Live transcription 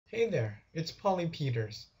Hey there, it's Paulee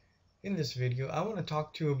Peters. In this video, I want to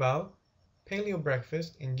talk to you about paleo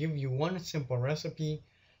breakfast and give you one simple recipe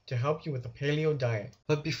to help you with the paleo diet.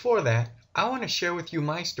 But before that, I want to share with you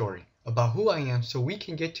my story about who I am so we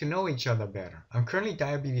can get to know each other better. I'm currently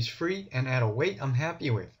diabetes free and at a weight I'm happy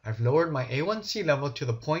with. I've lowered my A1C level to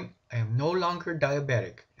the point I am no longer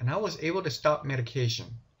diabetic, and I was able to stop medication.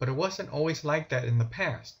 But it wasn't always like that in the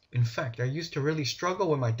past. In fact, I used to really struggle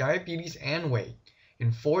with my diabetes and weight.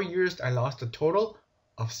 In 4 years, I lost a total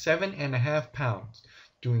of 7.5 pounds.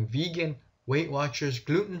 Doing vegan, Weight Watchers,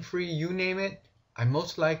 gluten-free, you name it, I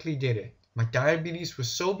most likely did it. My diabetes was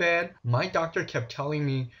so bad, my doctor kept telling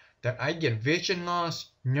me that I'd get vision loss,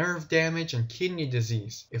 nerve damage, and kidney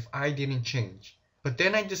disease if I didn't change. But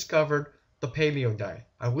then I discovered the paleo diet.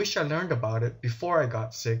 I wish I learned about it before I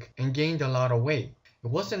got sick and gained a lot of weight. It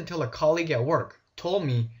wasn't until a colleague at work told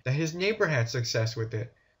me that his neighbor had success with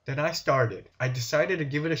it that I started. I decided to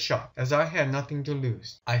give it a shot as I had nothing to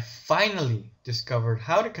lose. I finally discovered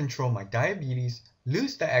how to control my diabetes,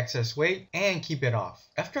 lose the excess weight, and keep it off.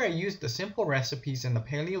 After I used the simple recipes in the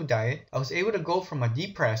paleo diet, I was able to go from a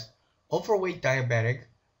depressed, overweight diabetic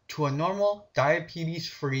to a normal,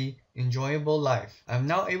 diabetes-free, enjoyable life. I'm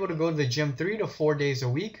now able to go to the gym 3 to 4 days a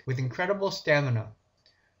week with incredible stamina.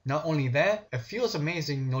 Not only that, it feels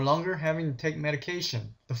amazing no longer having to take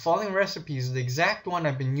medication. The following recipe is the exact one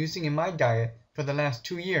I've been using in my diet for the last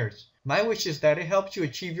 2 years. My wish is that it helps you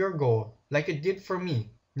achieve your goal, like it did for me.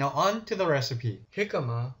 Now on to the recipe.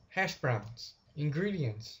 Jicama hash browns.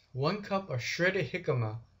 Ingredients: 1 cup of shredded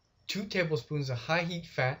jicama, 2 tablespoons of high heat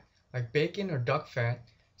fat, like bacon or duck fat,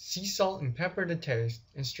 sea salt and pepper to taste.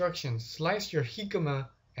 Instructions: slice your jicama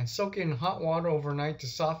and soak it in hot water overnight to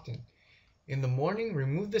soften. In the morning,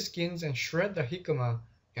 remove the skins and shred the jicama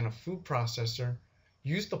in a food processor.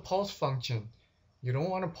 Use the pulse function. You don't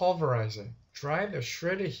want to pulverize it. Dry the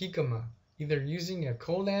shredded jicama, either using a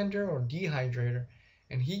colander or dehydrator,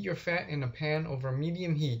 and heat your fat in a pan over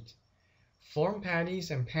medium heat. Form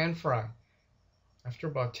patties and pan fry. After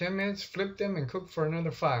about 10 minutes, flip them and cook for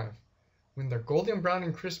another 5. When they're golden brown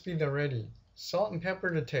and crispy, they're ready. Salt and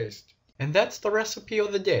pepper to taste. And that's the recipe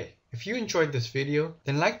of the day. If you enjoyed this video,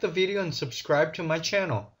 then like the video and subscribe to my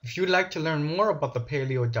channel. If you'd like to learn more about the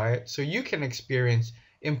paleo diet so you can experience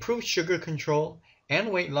improved sugar control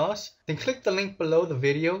and weight loss, then click the link below the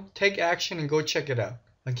video, take action, and go check it out.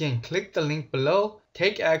 Again, click the link below,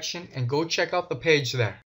 take action, and go check out the page there.